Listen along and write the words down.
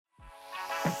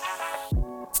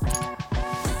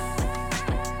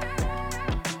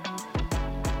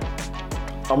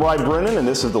I'm Ryan Brennan, and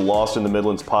this is the Lost in the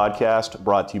Midlands podcast,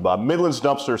 brought to you by Midlands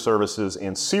Dumpster Services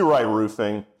and Seawright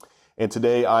Roofing. And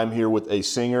today I'm here with a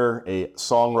singer, a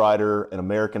songwriter, an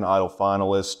American Idol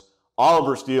finalist,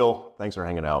 Oliver Steele. Thanks for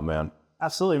hanging out, man.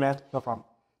 Absolutely, man. No problem.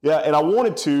 Yeah, and I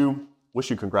wanted to wish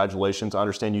you congratulations. I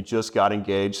understand you just got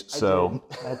engaged. I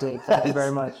did. Thank you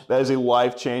very much. That is a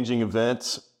life-changing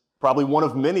event, probably one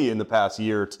of many in the past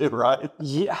year or two, right?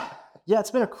 Yeah,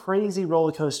 it's been a crazy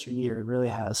roller coaster year. It really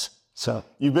has. So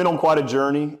you've been on quite a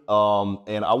journey,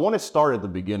 and I want to start at the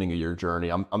beginning of your journey.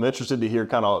 I'm interested to hear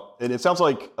kind of, and it sounds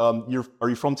like are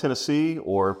you from Tennessee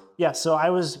or? Yeah, so I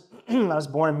was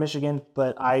born in Michigan,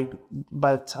 but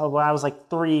when I was like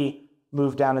 3,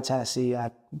 moved down to Tennessee. I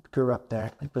grew up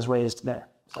there, was raised there.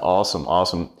 So.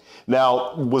 Awesome.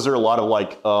 Now, was there a lot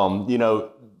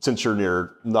of since you're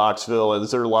near Knoxville, is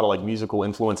there a lot of musical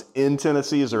influence in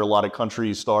Tennessee? Is there a lot of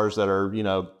country stars that are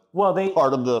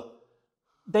part of the?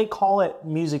 They call it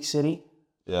Music City.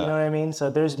 Yeah. You know what I mean? So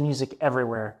there's music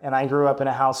everywhere. And I grew up in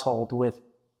a household with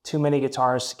too many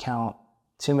guitars to count,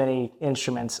 too many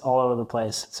instruments all over the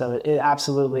place. So it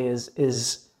absolutely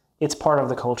is it's part of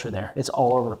the culture there. It's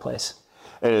all over the place.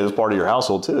 And it was part of your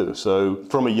household too. So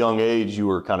from a young age, you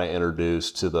were kind of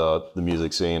introduced to the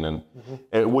music scene.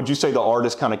 And would you say the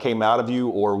artist kind of came out of you,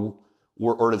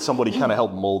 or did somebody kind of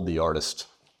help mold the artist?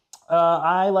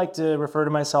 I like to refer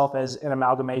to myself as an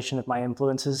amalgamation of my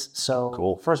influences. So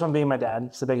cool. First one being my dad.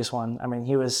 It's the biggest one. I mean,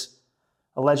 he was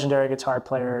a legendary guitar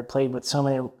player, played with so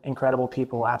many incredible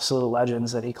people, absolute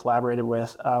legends that he collaborated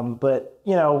with. But,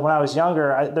 when I was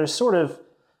younger, there's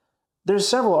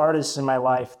several artists in my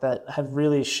life that have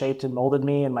really shaped and molded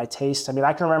me and my taste. I mean,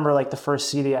 I can remember the first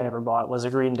CD I ever bought was a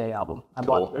Green Day album. I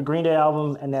bought a Green Day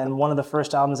album, and then one of the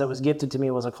first albums that was gifted to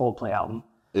me was a Coldplay album.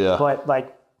 Yeah.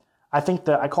 But I think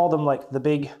that I call them the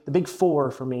big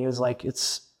four for me is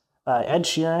it's Ed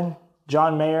Sheeran,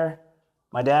 John Mayer,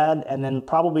 my dad, and then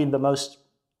probably the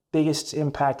biggest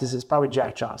impact is probably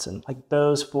Jack Johnson.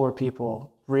 Those 4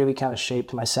 people really kind of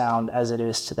shaped my sound as it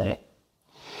is today.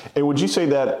 And would you say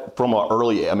that from an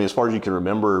early, as far as you can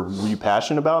remember, were you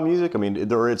passionate about music?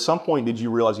 At some point, did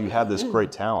you realize you had this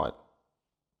great talent?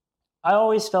 I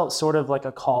always felt sort of like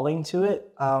a calling to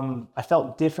it. I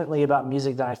felt differently about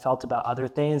music than I felt about other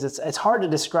things. It's hard to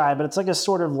describe, but it's a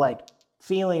sort of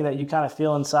feeling that you kind of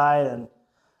feel inside.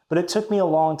 But it took me a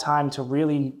long time to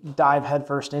really dive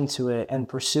headfirst into it and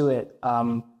pursue it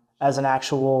as an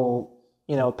actual,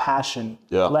 passion,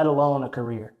 let alone a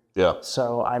career. Yeah.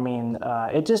 So,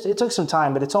 it took some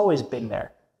time, but it's always been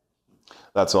there.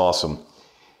 That's awesome.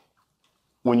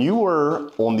 When you were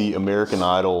on the American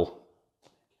Idol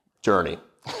journey,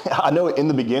 I know in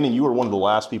the beginning you were one of the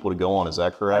last people to go on. Is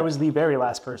that correct? I was the very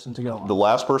last person to go on. The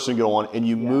last person to go on, and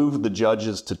you moved the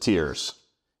judges to tears.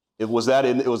 Was that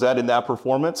in that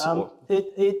performance?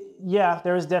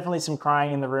 There was definitely some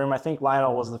crying in the room. I think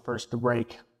Lionel was the first to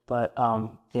break, but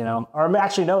or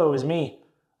actually no, it was me.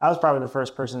 I was probably the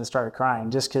first person that started crying,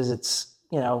 just because it's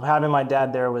having my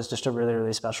dad there was just a really,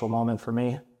 really special moment for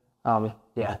me.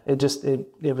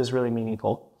 It was really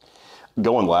meaningful.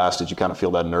 Going last, did you kind of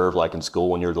feel that nerve like in school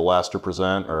when you were the last to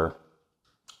present, or?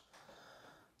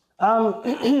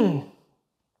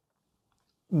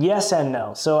 Yes and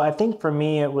no. So I think for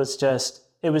me, it was just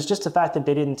the fact that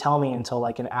they didn't tell me until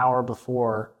an hour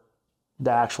before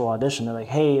the actual audition. They're like,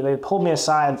 hey, they pulled me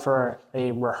aside for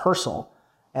a rehearsal,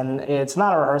 and it's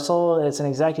not a rehearsal, it's an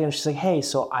executive. She's like, hey,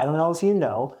 so I don't know if you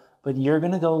know, but you're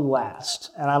going to go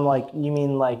last. And I'm like, you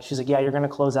mean she's like, yeah, you're going to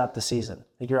close out the season.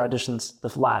 Your audition's the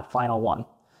final one.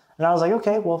 And I was like,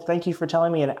 okay, well, thank you for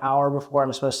telling me an hour before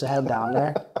I'm supposed to head down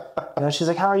there. And then she's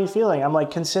like, how are you feeling? I'm like,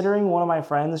 considering one of my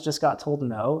friends just got told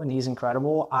no, and he's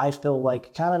incredible, I feel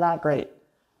kind of not great.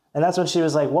 And that's when she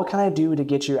was like, what can I do to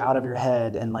get you out of your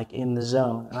head and in the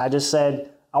zone? And I just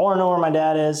said, I want to know where my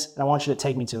dad is, and I want you to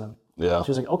take me to him. Yeah.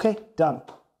 She was like, okay, done.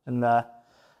 And the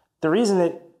reason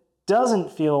it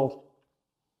doesn't feel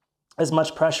as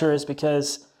much pressure is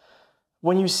because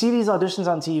when you see these auditions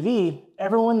on TV,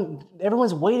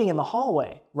 everyone's waiting in the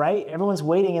hallway, right? Everyone's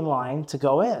waiting in line to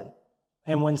go in.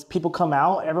 And when people come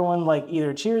out, everyone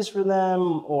either cheers for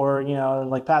them or,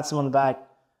 pats them on the back.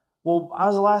 Well, I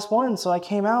was the last one, so I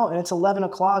came out and it's 11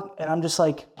 o'clock and I'm just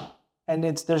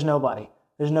there's nobody.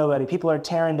 There's nobody. People are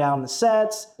tearing down the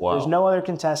sets. Wow. There's no other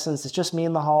contestants. It's just me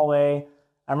in the hallway.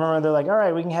 I remember they're like, all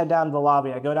right, we can head down to the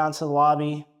lobby. I go down to the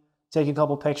lobby, take a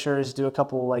couple pictures, do a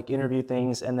couple interview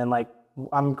things, and then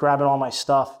I'm grabbing all my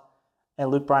stuff.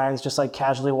 And Luke Bryan's just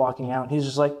casually walking out. He's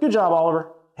just like, good job,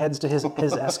 Oliver. Heads to his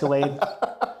Escalade.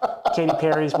 Katy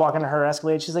Perry's walking to her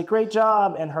Escalade. She's like, great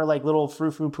job. And her little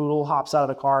frou-frou poodle hops out of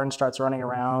the car and starts running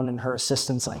around. And her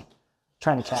assistant's like,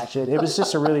 trying to catch it. It was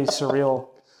just a really surreal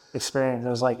experience. I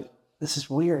was like, this is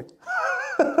weird.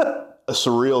 A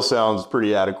surreal sounds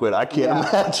pretty adequate. I can't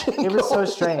imagine. It was so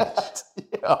strange.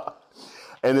 Yeah.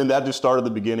 And then that just started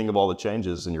the beginning of all the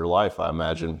changes in your life, I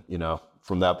imagine.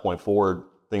 From that point forward,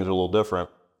 things are a little different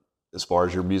as far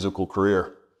as your musical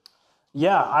career.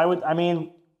 Yeah,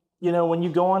 when you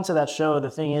go onto that show,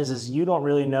 the thing is you don't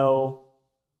really know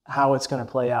how it's going to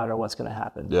play out or what's going to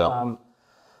happen. Yeah.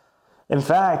 In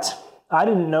fact, I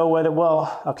didn't know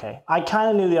I kind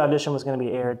of knew the audition was going to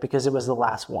be aired because it was the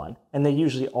last one, and they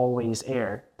usually always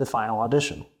air the final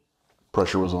audition.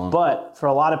 Pressure was on. But for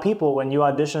a lot of people, when you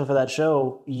audition for that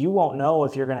show, you won't know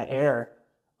if you're going to air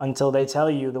until they tell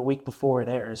you the week before it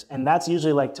airs. And that's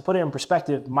usually, like, to put it in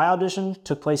perspective, my audition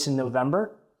took place in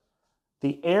November.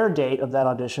 The air date of that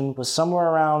audition was somewhere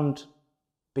around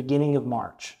beginning of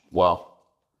March. Wow.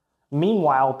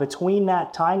 Meanwhile, between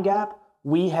that time gap,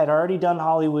 we had already done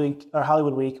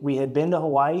Hollywood Week. We had been to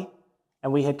Hawaii,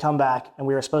 and we had come back, and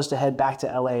we were supposed to head back to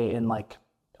LA in like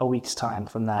a week's time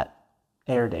from that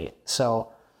air date.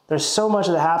 So there's so much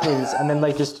that happens, and then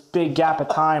like this big gap of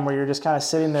time where you're just kind of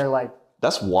sitting there like,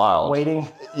 that's wild. Waiting.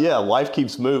 Yeah, life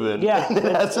keeps moving. Yeah, it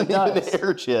hasn't even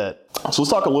aired yet. So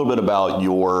let's talk a little bit about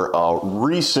your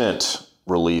recent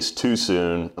release, Too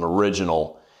Soon, an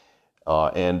original.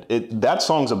 And that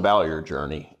song's about your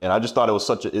journey. And I just thought it was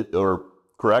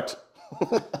correct?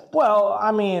 Well,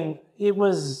 I mean, it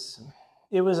was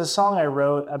a song I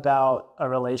wrote about a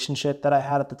relationship that I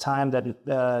had at the time that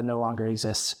no longer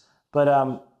exists.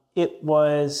 But it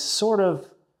was sort of,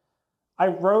 I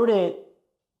wrote it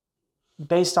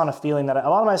based on a feeling that a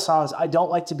lot of my songs, I don't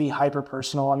like to be hyper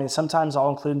personal. I mean, sometimes I'll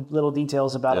include little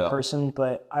details about a person,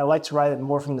 but I like to write it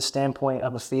more from the standpoint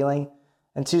of a feeling.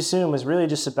 And Too Soon was really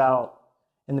just about,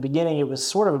 in the beginning, it was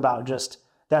sort of about just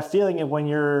that feeling of when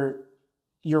you're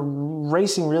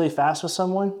racing really fast with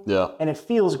someone, and it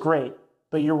feels great,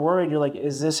 but you're worried. You're like,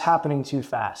 is this happening too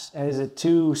fast? And is it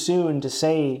too soon to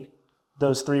say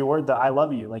those 3 words that I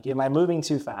love you? Like, am I moving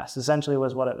too fast? Essentially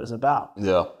was what it was about.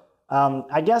 Yeah.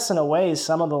 I guess in a way,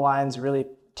 some of the lines really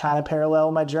kind of parallel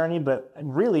my journey, but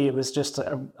really it was just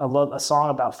a song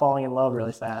about falling in love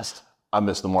really fast. I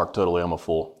missed the mark totally. I'm a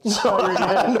fool. So you're good.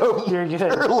 I know you're good.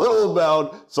 a little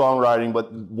about songwriting,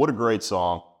 but what a great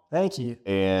song. Thank you.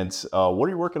 And what are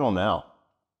you working on now?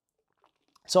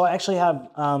 So I actually have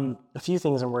a few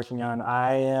things I'm working on.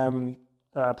 I am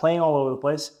playing all over the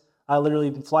place. I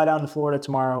literally fly down to Florida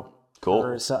tomorrow.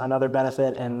 Cool. For another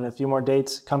benefit and a few more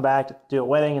dates, come back, do a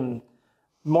wedding, and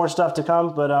more stuff to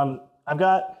come. But I've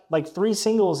got like 3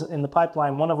 singles in the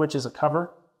pipeline, one of which is a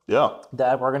cover. Yeah.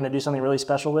 That we're going to do something really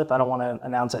special with. I don't want to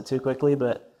announce that too quickly,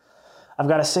 but I've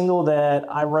got a single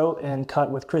that I wrote and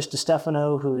cut with Chris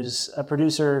DiStefano, who's a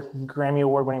producer, Grammy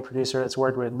Award-winning producer that's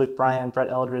worked with Luke Bryan, Brett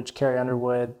Eldridge, Carrie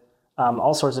Underwood,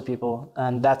 all sorts of people.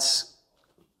 And that's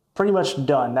pretty much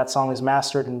done. That song is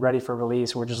mastered and ready for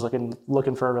release. We're just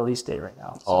looking for a release date right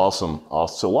now. So. Awesome.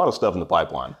 So a lot of stuff in the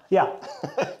pipeline. Yeah.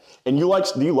 And do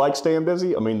you like staying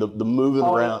busy? I mean, the moving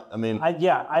around. I mean,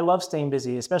 I love staying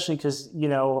busy, especially because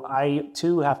I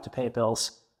too have to pay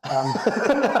bills.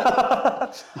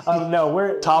 No,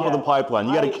 we're top of the pipeline.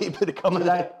 You got to keep it coming.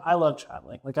 I love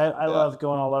traveling. Like I love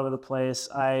going all over the place.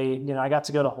 I got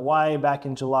to go to Hawaii back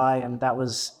in July, and that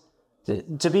was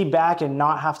to be back and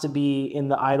not have to be in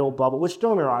the Idol bubble. Which,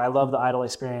 don't get me wrong, I love the Idol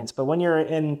experience, but when you're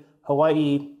in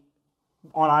Hawaii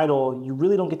on Idol, you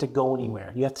really don't get to go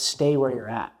anywhere. You have to stay where you're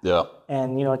at. Yeah.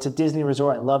 And it's a Disney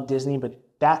resort. I love Disney, but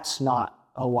that's not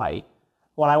Hawaii.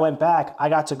 When I went back, I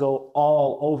got to go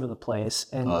all over the place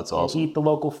and, that's awesome. and eat the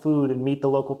local food and meet the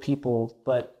local people.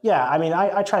 But yeah, I mean,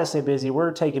 I try to stay busy.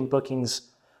 We're taking bookings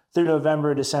through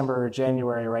November, December, or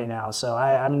January right now. So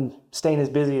I'm staying as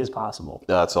busy as possible.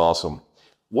 That's awesome.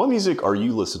 What music are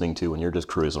you listening to when you're just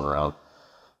cruising around?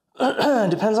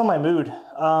 Depends on my mood.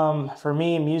 For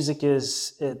me, music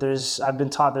I've been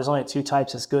taught there's only 2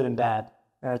 types, it's good and bad.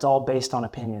 And it's all based on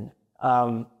opinion.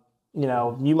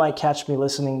 You might catch me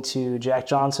listening to Jack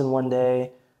Johnson one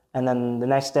day, and then the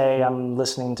next day I'm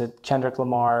listening to Kendrick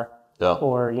Lamar,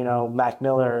 or Mac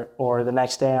Miller, or the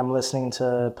next day I'm listening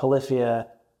to Polyphia.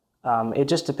 It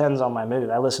just depends on my mood.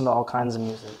 I listen to all kinds of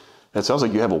music. It sounds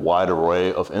like you have a wide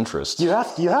array of interests. You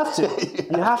have to. You have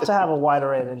to have a wide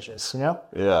array of interests.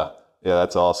 Yeah,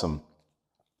 that's awesome.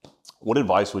 What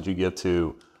advice would you give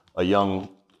to a young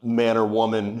man or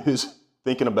woman who's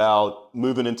thinking about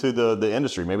moving into the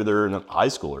industry? Maybe they're in high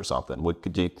school or something. What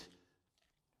could you,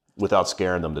 without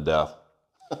scaring them to death?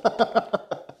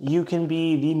 You can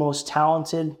be the most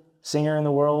talented singer in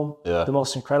the world, the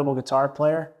most incredible guitar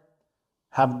player,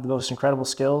 have the most incredible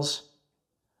skills,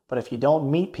 but if you don't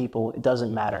meet people, it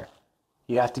doesn't matter.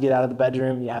 You have to get out of the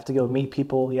bedroom. You have to go meet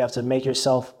people. You have to make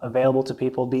yourself available to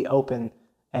people, be open,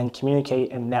 and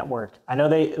communicate and network. I know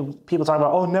people talk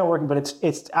about, networking, but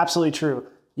it's absolutely true.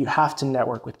 You have to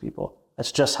network with people.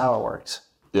 That's just how it works.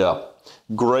 Yeah.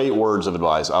 Great words of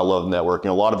advice. I love networking.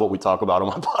 A lot of what we talk about on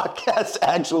my podcast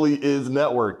actually is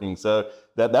networking. So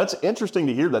that's interesting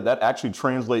to hear that actually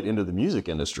translate into the music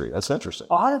industry. That's interesting.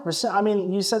 100%. I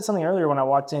mean, you said something earlier when I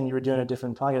walked in, you were doing a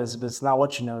different podcast, but it's not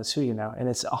what you know, it's who you know. And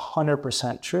it's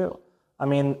 100% true. I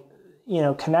mean,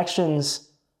 connections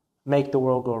make the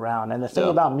world go round. And the thing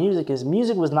about music is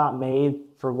music was not made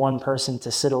for one person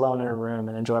to sit alone in a room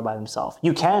and enjoy by themselves.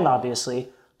 You can, obviously,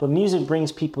 but music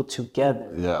brings people together.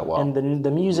 Yeah, wow. And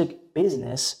the music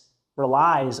business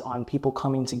relies on people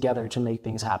coming together to make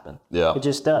things happen. Yeah. It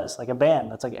just does. Like a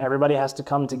band, that's like everybody has to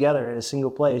come together at a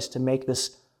single place to make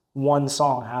this one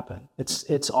song happen.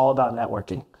 It's all about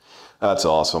networking. That's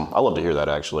awesome. I love to hear that,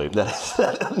 actually.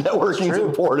 Networking is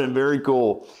important. Very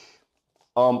cool.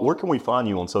 Where can we find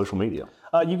you on social media?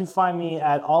 You can find me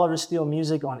at Oliver Steele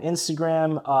Music on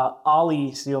Instagram,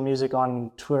 Ollie Steele Music on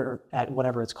Twitter, at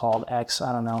whatever it's called, X,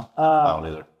 I don't know. I don't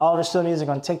either. Oliver Steele Music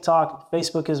on TikTok,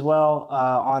 Facebook as well,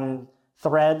 on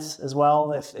Threads as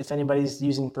well, if anybody's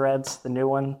using Threads, the new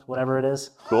one, whatever it is.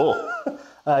 Cool.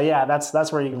 Yeah,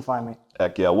 that's where you can find me.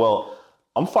 Heck yeah. Well,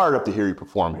 I'm fired up to hear you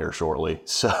perform here shortly.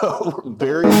 So,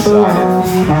 very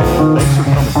excited. Thanks for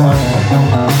coming by.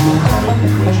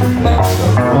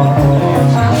 Awesome.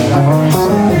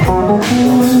 Hey,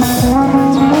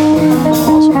 thanks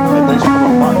for coming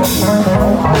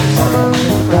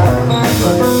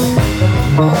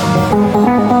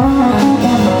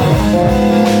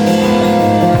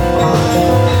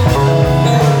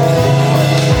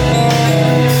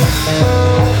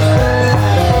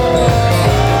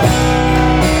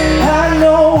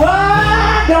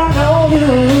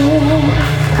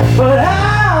but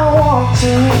I want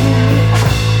to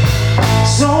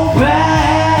so bad.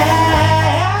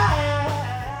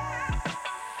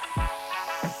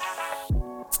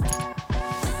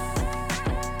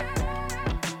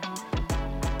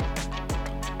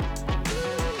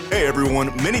 Hey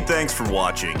everyone, many thanks for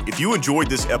watching. If you enjoyed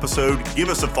this episode, give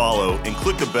us a follow and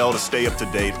click the bell to stay up to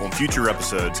date on future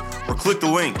episodes, or click the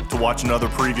link to watch another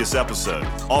previous episode.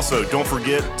 Also, don't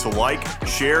forget to like,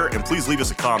 share, and please leave us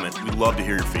a comment. We'd love to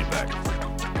hear your feedback.